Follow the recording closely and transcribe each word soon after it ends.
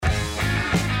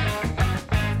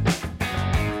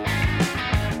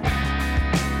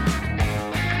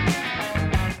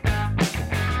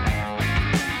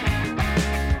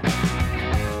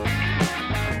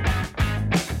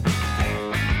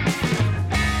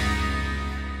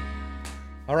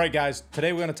All right, guys,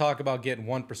 today we're going to talk about getting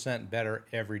 1% better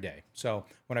every day. So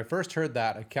when I first heard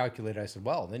that, I calculated, I said,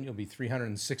 well, then you'll be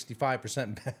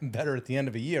 365% better at the end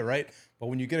of a year, right? But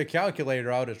when you get a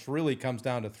calculator out, it really comes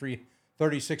down to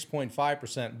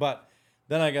 36.5%. But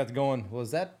then I got to going, well,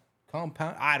 is that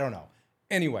compound? I don't know.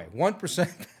 Anyway,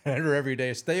 1% better every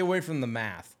day. Stay away from the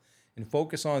math and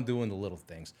focus on doing the little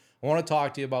things. I want to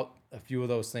talk to you about a few of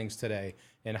those things today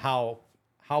and how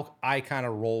I kind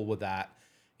of roll with that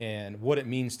and what it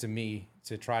means to me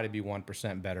to try to be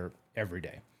 1% better every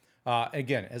day.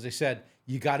 Again, as I said,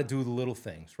 you got to do the little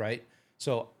things, right?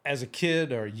 So as a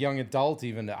kid or young adult,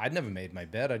 even, I'd never made my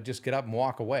bed. I'd just get up and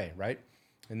walk away, right?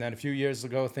 And then a few years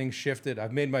ago, things shifted.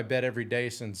 I've made my bed every day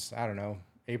since, I don't know,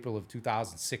 April of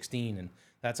 2016, and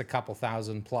that's a couple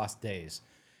thousand plus days.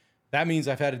 That means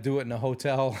I've had to do it in a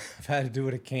hotel. I've had to do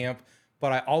it at camp,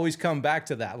 but I always come back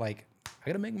to that, like, I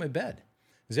got to make my bed.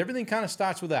 Because everything kind of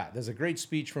starts with that. There's a great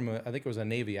speech from, I think it was a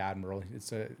Navy admiral.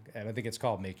 And I think it's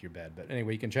called Make Your Bed. But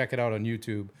anyway, you can check it out on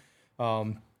YouTube.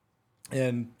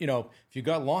 And, you know, if you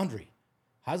got laundry,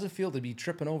 how does it feel to be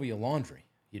tripping over your laundry?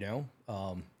 You know,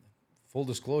 full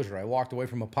disclosure, I walked away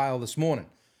from a pile this morning.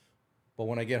 But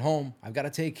when I get home, I've got to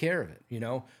take care of it. You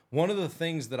know, one of the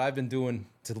things that I've been doing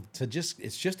to just,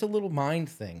 it's just a little mind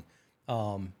thing,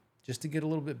 just to get a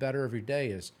little bit better every day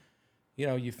is, you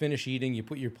know, you finish eating, you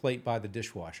put your plate by the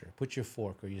dishwasher, put your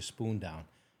fork or your spoon down.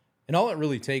 And all it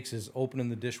really takes is opening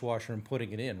the dishwasher and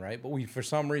putting it in, right? But for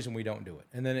some reason, we don't do it.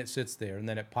 And then it sits there and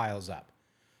then it piles up.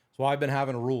 So I've been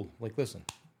having a rule, like, listen,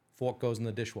 fork goes in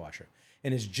the dishwasher.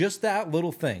 And it's just that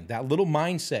little thing, that little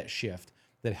mindset shift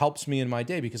that helps me in my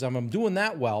day, because if I'm doing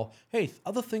that well, hey,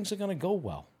 other things are going to go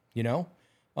well, you know?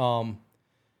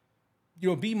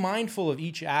 Be mindful of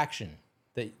each action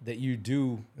that you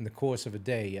do in the course of a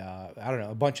day. I don't know,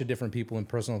 a bunch of different people in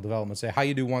personal development say how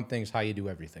you do one thing is how you do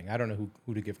everything. I don't know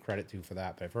who to give credit to for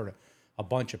that, but I've heard a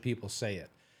bunch of people say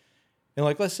it. And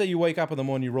like, let's say you wake up in the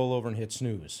morning, you roll over and hit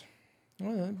snooze.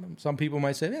 Well, some people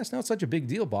might say, yeah, it's not such a big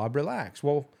deal, Bob, relax.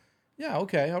 Well, yeah,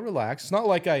 okay, I'll relax. It's not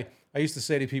like I used to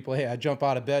say to people, hey, I jump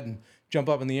out of bed and jump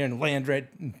up in the air and land right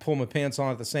and pull my pants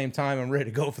on at the same time. I'm ready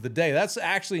to go for the day. That's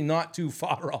actually not too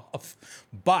far off.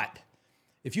 But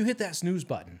if you hit that snooze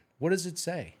button, what does it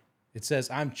say? It says,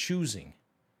 I'm choosing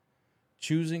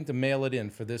to mail it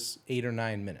in for this 8 or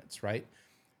 9 minutes, right?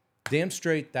 Damn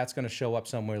straight, that's going to show up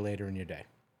somewhere later in your day.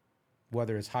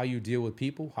 Whether it's how you deal with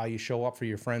people, how you show up for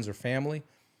your friends or family,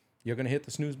 you're going to hit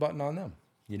the snooze button on them,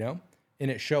 you know?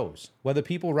 And it shows. Whether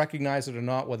people recognize it or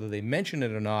not, whether they mention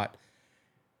it or not,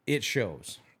 it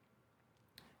shows.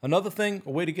 Another thing, a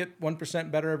way to get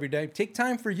 1% better every day, take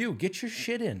time for you. Get your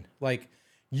shit in. Like,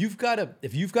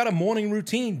 if you've got a morning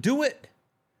routine, do it.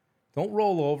 Don't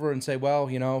roll over and say,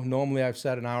 well, you know, normally I've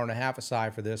set an hour and a half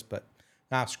aside for this, but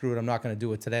screw it. I'm not going to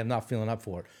do it today. I'm not feeling up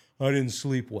for it. I didn't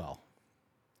sleep well.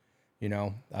 You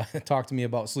know, talk to me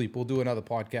about sleep. We'll do another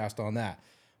podcast on that.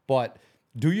 But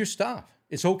do your stuff.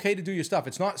 It's okay to do your stuff.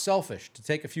 It's not selfish to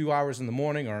take a few hours in the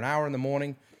morning or an hour in the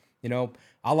morning. You know,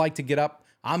 I like to get up.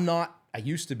 I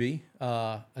used to be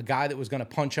a guy that was going to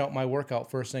punch out my workout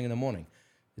first thing in the morning.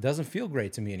 It doesn't feel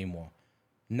great to me anymore.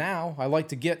 Now, I like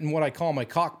to get in what I call my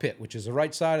cockpit, which is the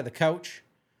right side of the couch,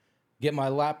 get my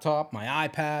laptop, my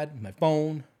iPad, my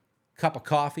phone, cup of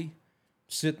coffee,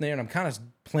 sitting there, and I'm kind of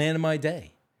planning my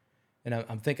day. And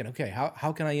I'm thinking, okay,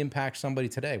 how can I impact somebody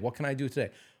today? What can I do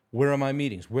today? Where are my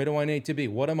meetings? Where do I need to be?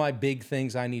 What are my big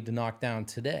things I need to knock down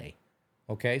today?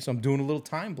 Okay, so I'm doing a little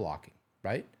time blocking,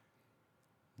 right?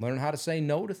 Learn how to say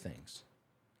no to things.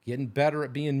 Getting better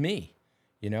at being me,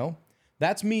 you know?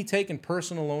 That's me taking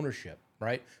personal ownership,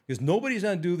 right? Because nobody's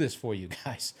going to do this for you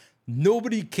guys.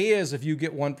 Nobody cares if you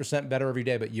get 1% better every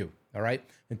day but you, all right?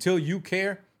 Until you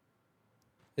care,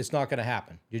 it's not going to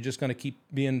happen. You're just going to keep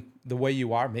being the way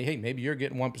you are. Hey, maybe you're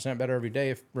getting 1% better every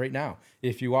day right now.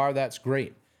 If you are, that's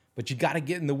great. But you got to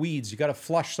get in the weeds. You got to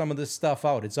flush some of this stuff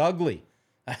out. It's ugly.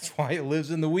 That's why it lives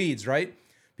in the weeds, right?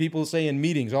 People say in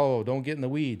meetings, oh, don't get in the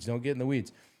weeds. Don't get in the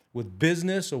weeds. With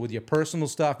business or with your personal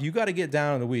stuff, you got to get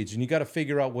down in the weeds and you got to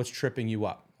figure out what's tripping you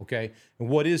up, okay? And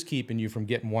what is keeping you from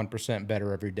getting 1%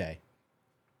 better every day.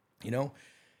 You know,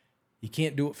 you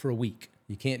can't do it for a week.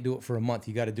 You can't do it for a month.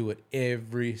 You got to do it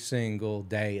every single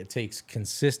day. It takes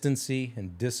consistency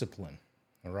and discipline,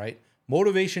 all right?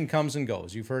 Motivation comes and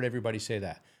goes. You've heard everybody say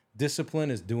that.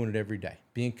 Discipline is doing it every day,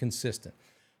 being consistent.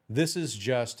 This is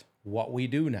just what we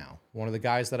do now. One of the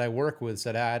guys that I work with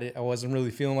said, I wasn't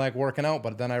really feeling like working out,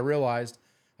 but then I realized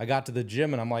I got to the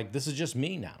gym and I'm like, this is just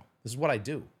me now. This is what I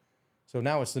do. So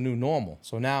now it's the new normal.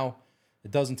 So now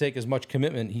it doesn't take as much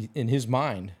commitment in his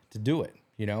mind to do it,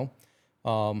 you know?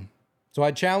 So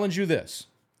I challenge you this.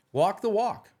 Walk the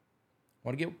walk.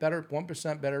 Want to get better,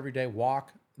 1% better every day?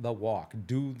 Walk the walk.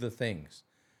 Do the things.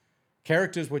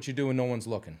 Character is what you do when no one's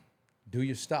looking. Do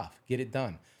your stuff. Get it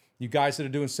done. You guys that are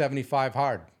doing 75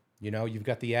 hard, you've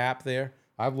got the app there.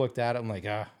 I've looked at it. I'm like,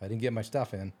 I didn't get my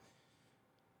stuff in.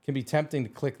 It can be tempting to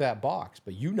click that box,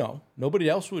 but nobody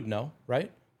else would know,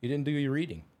 right? You didn't do your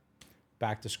reading.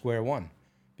 Back to square one.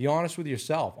 Be honest with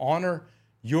yourself. Honor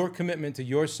your commitment to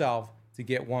yourself to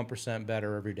get 1%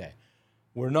 better every day.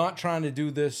 We're not trying to do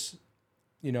this,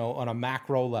 on a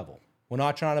macro level. We're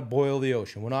not trying to boil the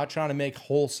ocean. We're not trying to make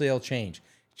wholesale change.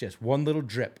 It's just one little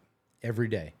drip every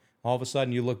day. All of a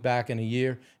sudden you look back in a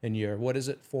year and you're,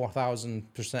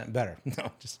 4,000% better.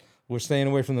 No, we're staying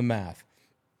away from the math.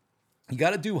 You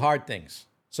got to do hard things.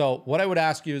 So what I would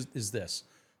ask you is this.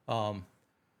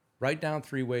 Write down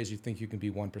 3 ways you think you can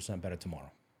be 1% better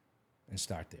tomorrow and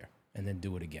start there. And then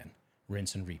do it again.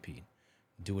 Rinse and repeat.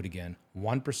 Do it again.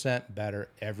 1% better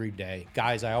every day.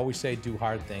 Guys, I always say do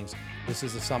hard things. This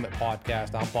is the Summit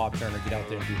Podcast. I'm Bob Turner. Get out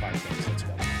there and do hard things. Let's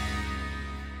go.